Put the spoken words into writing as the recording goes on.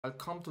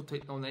Welcome to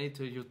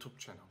Technonator YouTube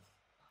channel.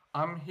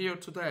 I'm here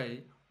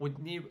today with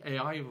new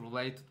AI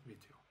related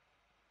video.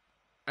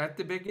 At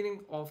the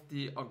beginning of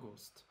the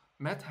August,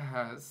 Meta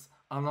has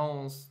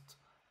announced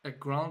a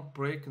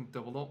groundbreaking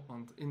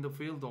development in the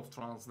field of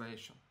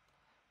translation.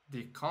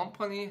 The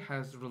company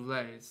has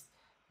released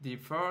the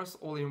first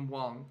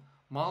all-in-one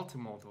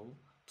multimodal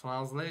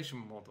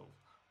translation model,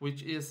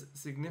 which is a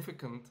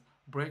significant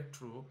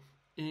breakthrough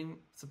in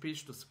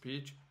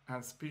speech-to-speech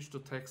and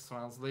speech-to-text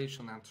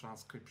translation and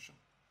transcription.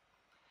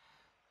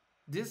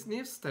 This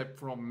new step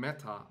from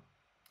Meta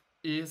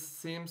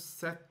seems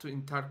set to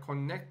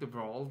interconnect the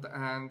world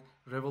and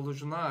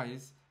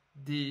revolutionize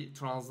the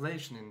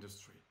translation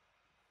industry.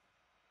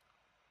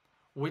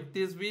 With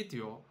this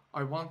video,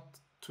 I want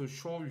to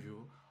show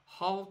you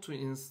how to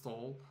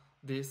install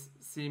this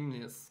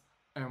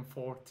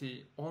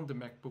SeamlessM4T on the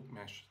MacBook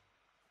machine.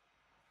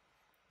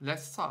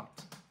 Let's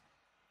start.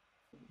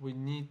 We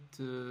need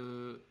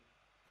to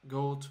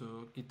go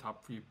to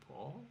Github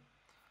Repo.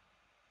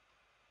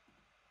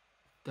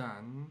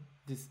 Then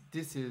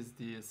this is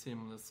the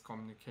seamless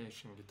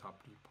communication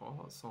Github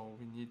repo, so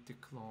we need to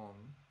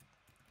clone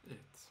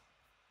it.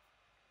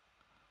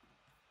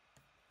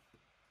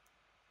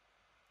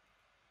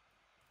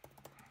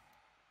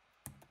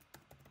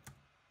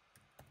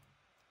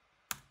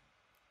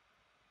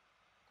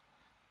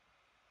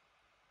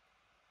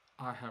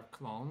 I have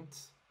cloned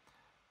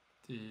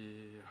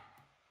the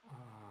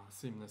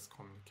seamless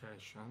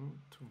communication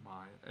to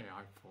my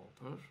AI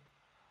folder.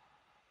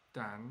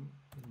 Then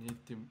we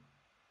need to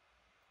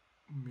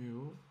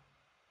move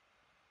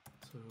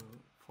to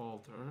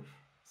folder,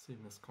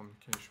 seamless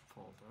communication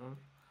folder.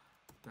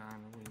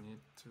 Then we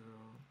need to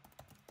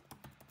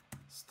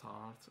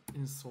start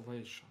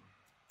installation.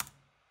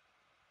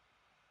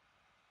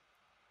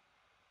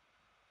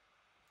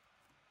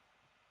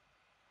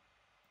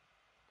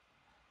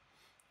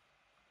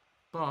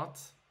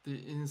 But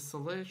the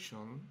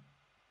installation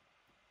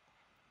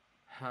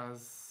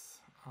has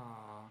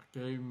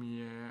gave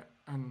me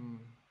an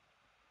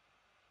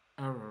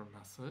error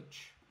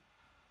message.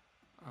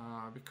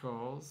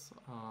 Because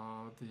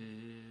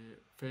the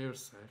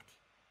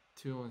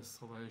Fairseq2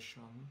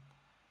 installation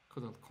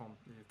couldn't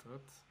complete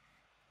it.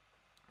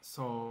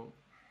 So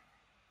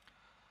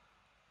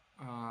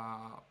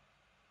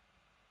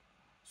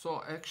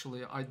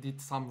actually I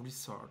did some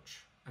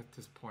research at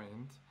this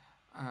point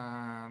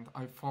and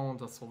I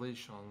found a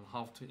solution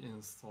how to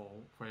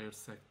install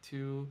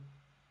Fairseq2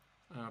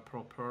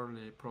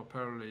 properly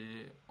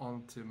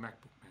onto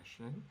MacBook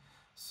machine.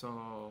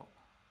 So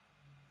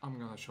I'm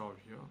gonna show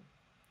you.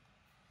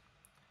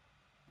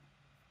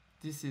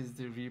 This is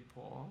the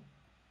repo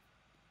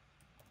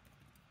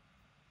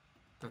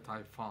that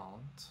I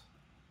found.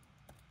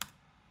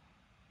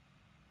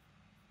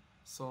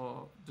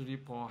 So the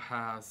repo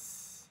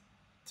has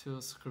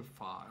 2 script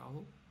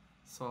files.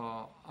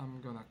 So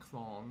I'm gonna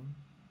clone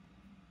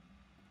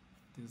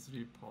this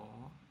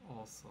repo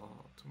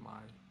also to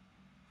my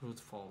root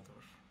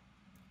folder.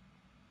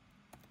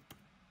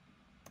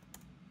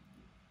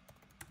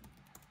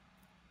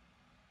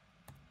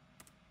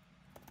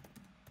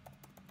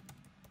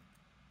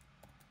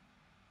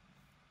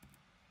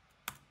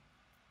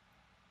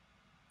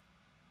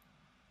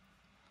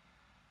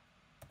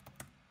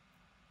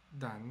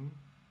 Then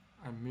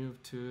I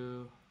move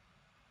to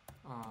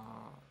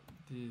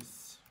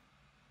this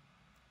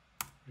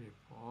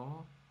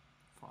repo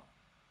file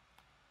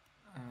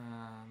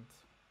and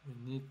we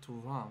need to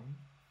run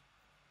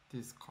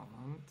this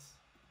command.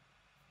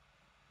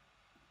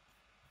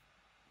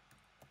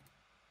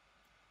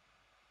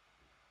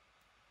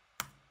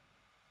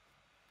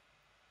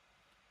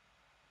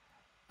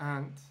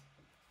 And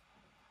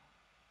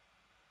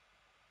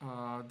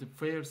the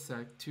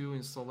Fairseq2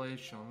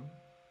 installation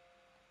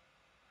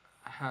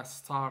has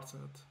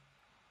started.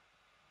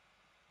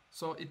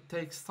 So it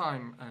takes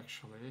time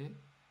actually,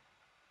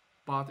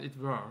 but it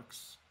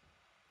works.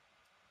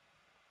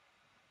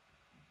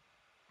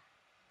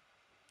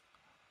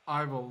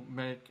 I will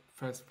make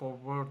fast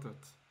forwarded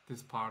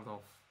this part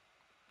of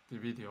the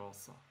video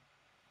also.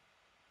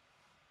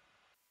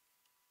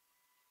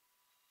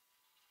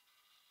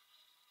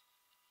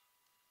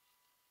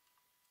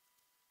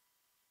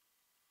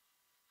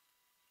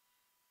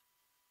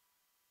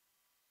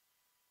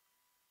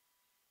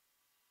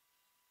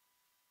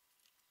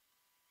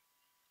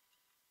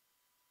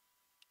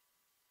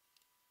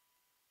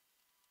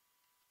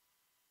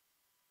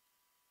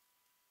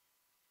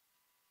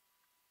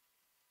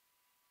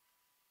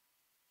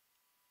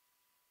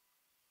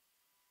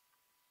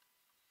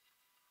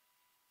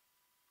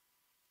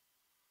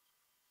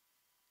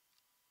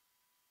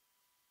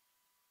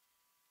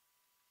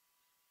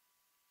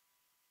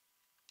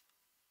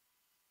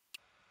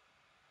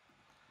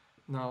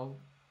 Now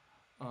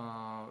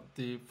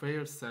the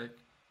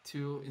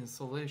Fairseq2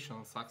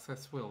 installation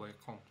successfully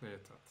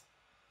completed.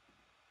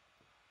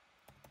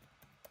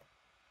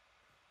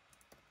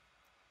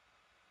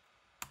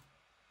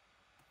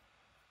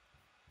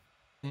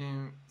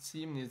 In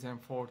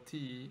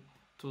SeamlessM4T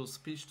to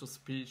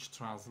speech-to-speech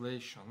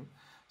translation.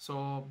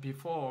 So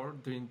before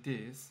doing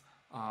this,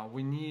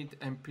 we need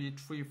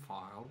MP3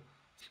 file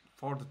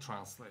for the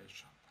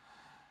translation.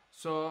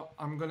 So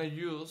I'm gonna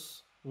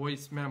use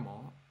voice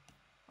memo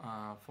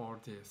for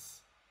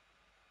this.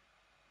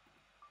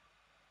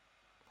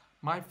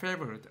 My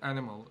favorite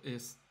animal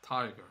is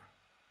tiger.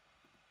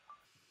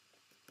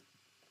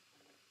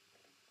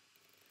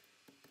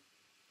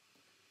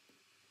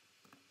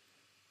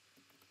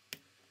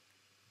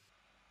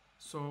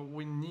 So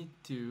we need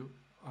to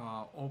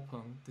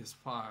open this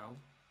file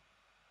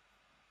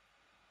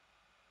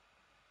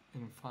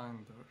in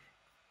Finder,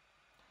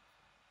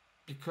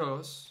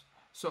 because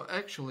so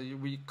actually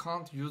we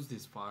can't use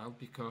this file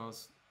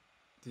because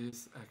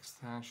this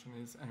extension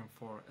is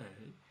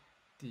M4A.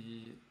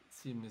 The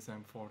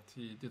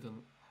SeamlessM4T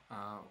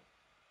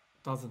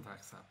doesn't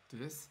accept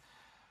this,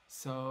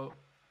 so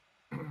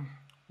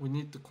we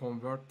need to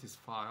convert this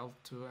file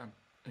to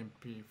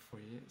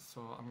MP3.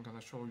 So I'm gonna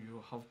show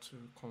you how to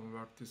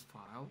convert this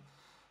file.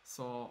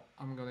 So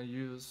I'm gonna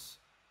use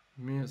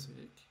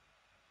music.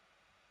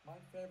 My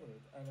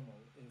favorite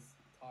animal is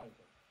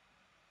tiger.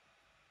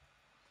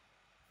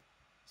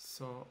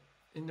 So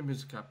in the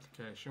music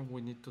application,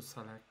 we need to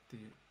select the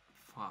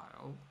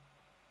file.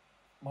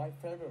 My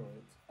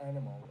favorite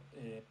animal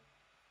is,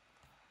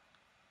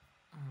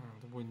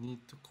 and we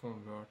need to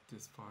convert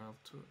this file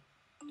to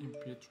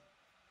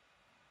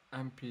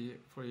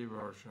MP3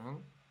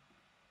 version.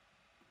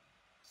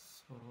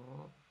 So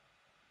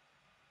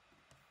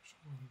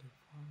showing the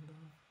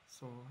folder.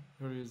 So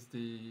here is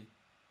the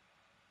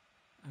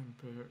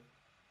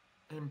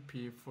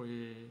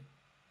MP3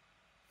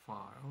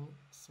 file.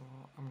 So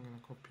I'm gonna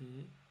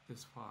copy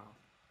this file.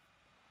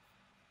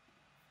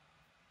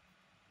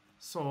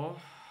 So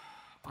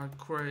I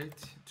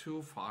create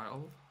two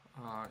file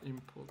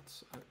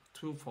inputs,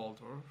 two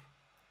folder,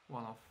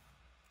 one of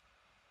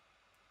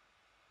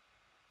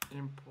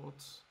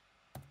inputs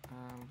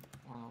and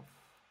one of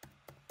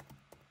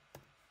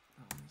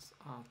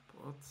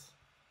output.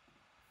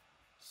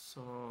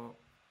 So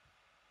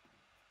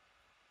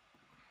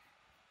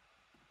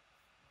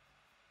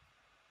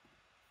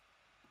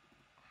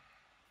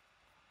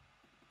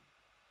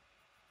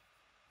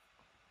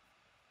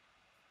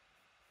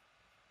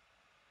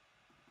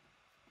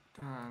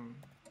then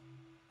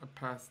I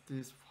pass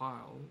this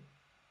file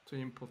to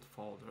input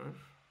folder.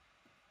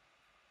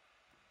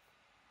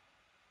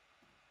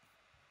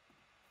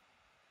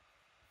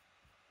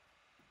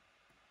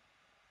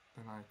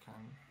 Then I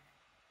can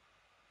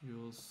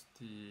use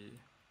the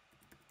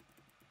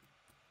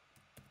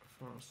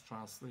first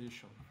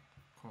translation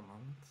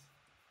command.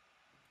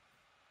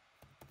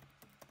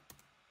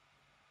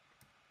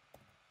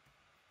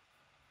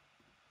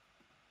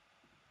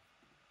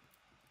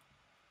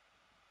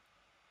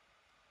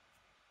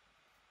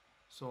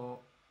 So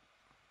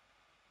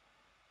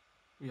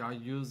we are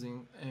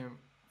using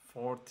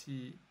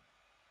M4T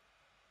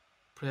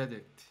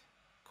predict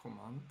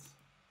command.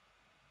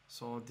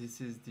 So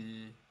this is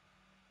the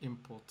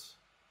input.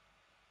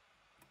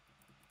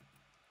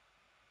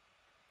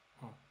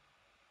 Oh,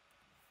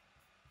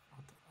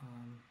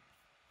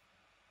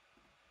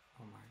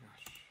 oh my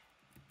gosh,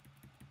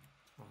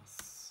 it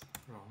was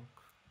wrong.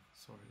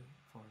 Sorry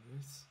for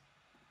this.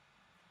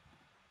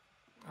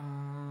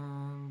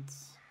 And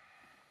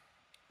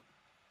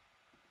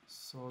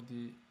so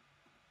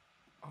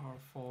our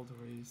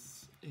folder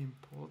is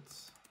input.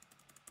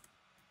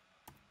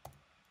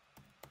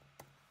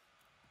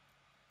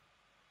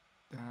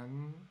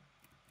 Then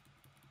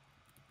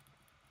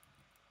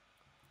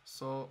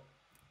so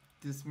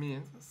this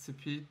means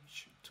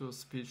speech to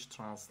speech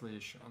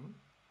translation.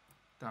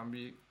 Then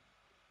we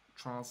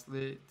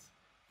translate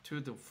to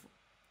the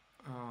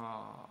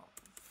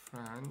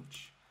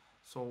French.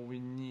 So we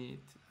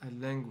need a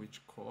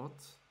language code.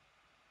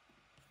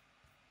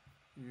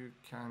 You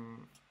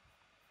can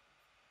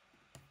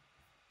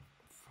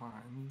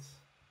find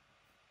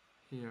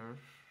here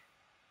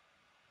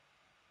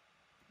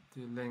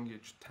the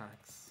language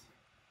tags.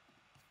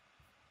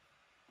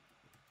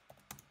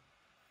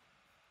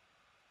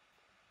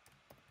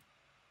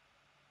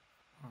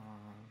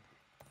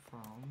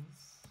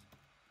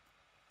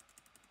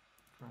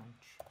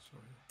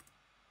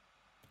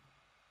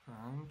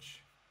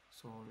 French.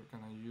 So we're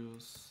gonna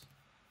use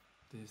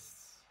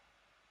this.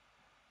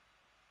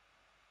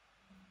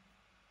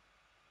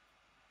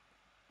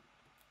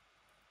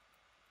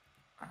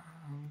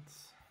 And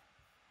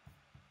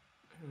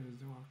here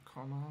is our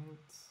command.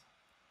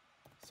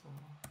 So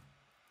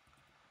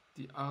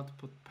the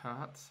output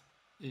path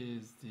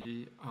is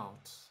the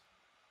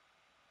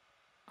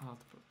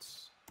output,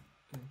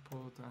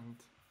 input and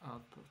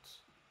output,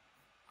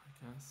 I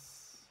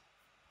guess.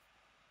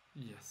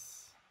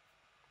 Yes.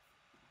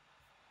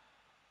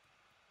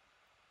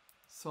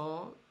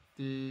 So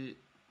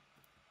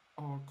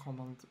our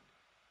command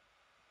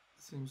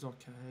seems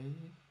okay.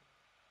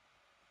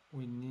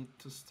 We need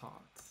to start.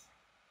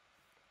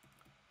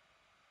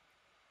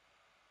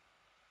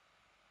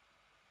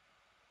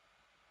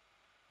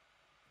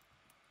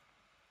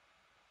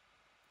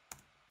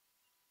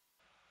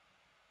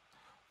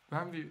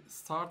 when we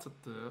started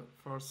the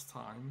first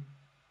time,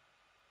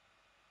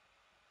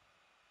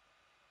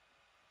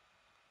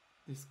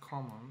 this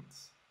command,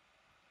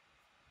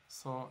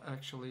 so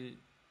actually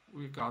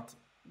we got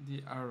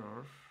the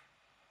error,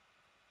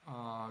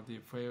 the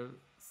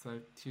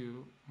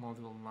Fairseq2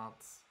 module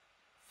not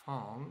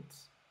found.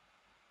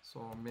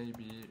 So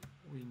maybe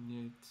we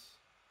need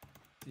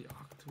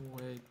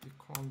deactivate the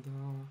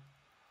Encoder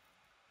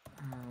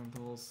and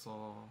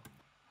also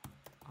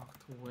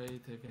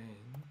activate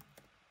again.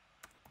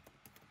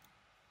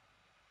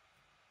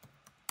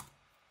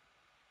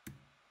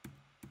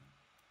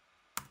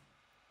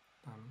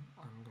 Then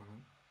I'm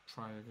gonna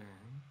try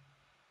again.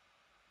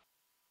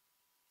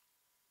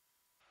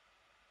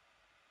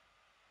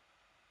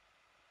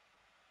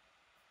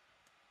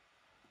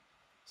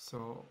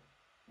 So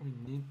we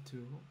need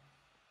to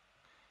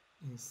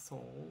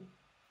install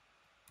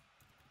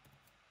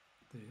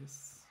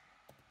this.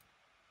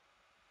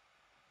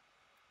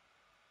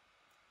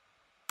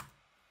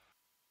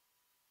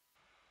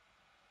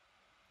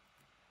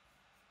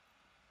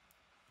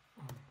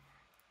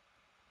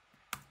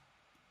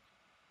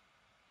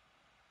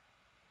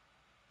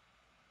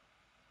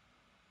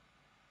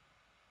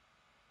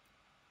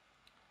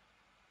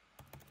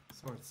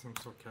 So it seems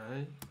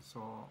okay.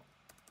 So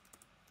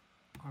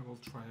I will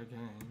try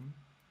again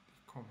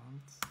the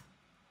commands.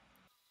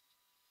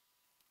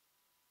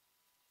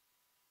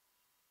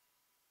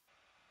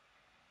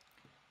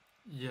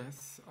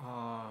 Yes,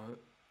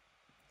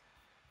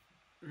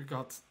 we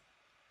got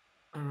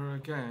error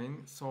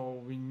again,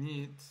 so we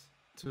need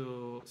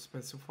to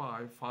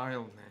specify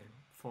file name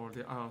for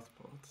the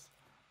output.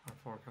 I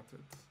forgot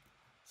it.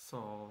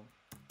 So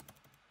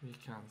we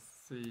can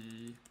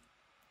see,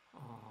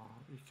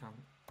 we can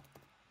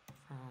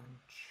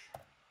French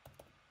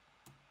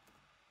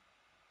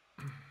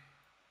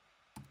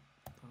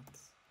dot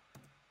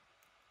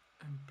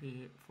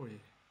mp3.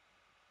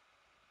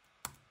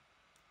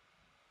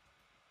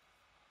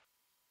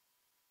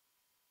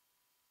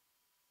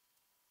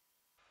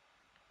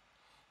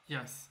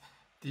 Yes,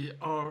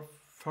 our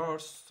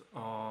first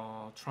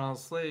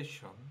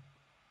translation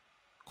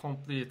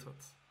completed.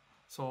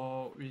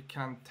 So we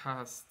can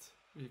test,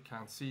 we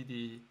can see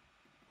the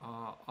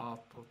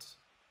output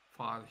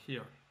file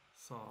here.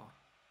 So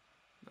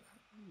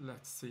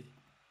let's see.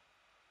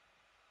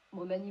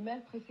 Mon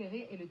animal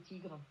préféré est le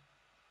tigre.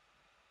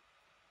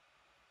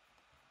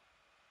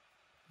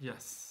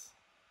 Yes,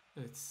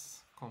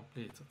 it's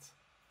completed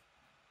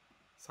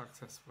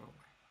successfully.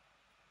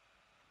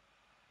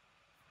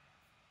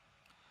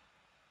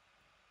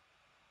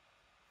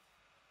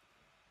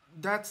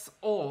 That's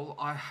all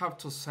I have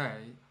to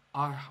say.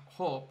 I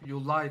hope you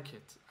like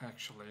it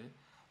actually.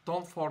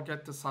 Don't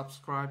forget to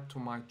subscribe to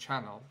my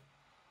channel.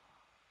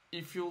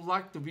 If you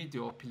like the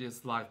video,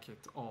 please like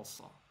it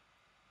also.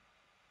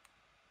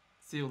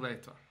 See you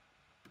later.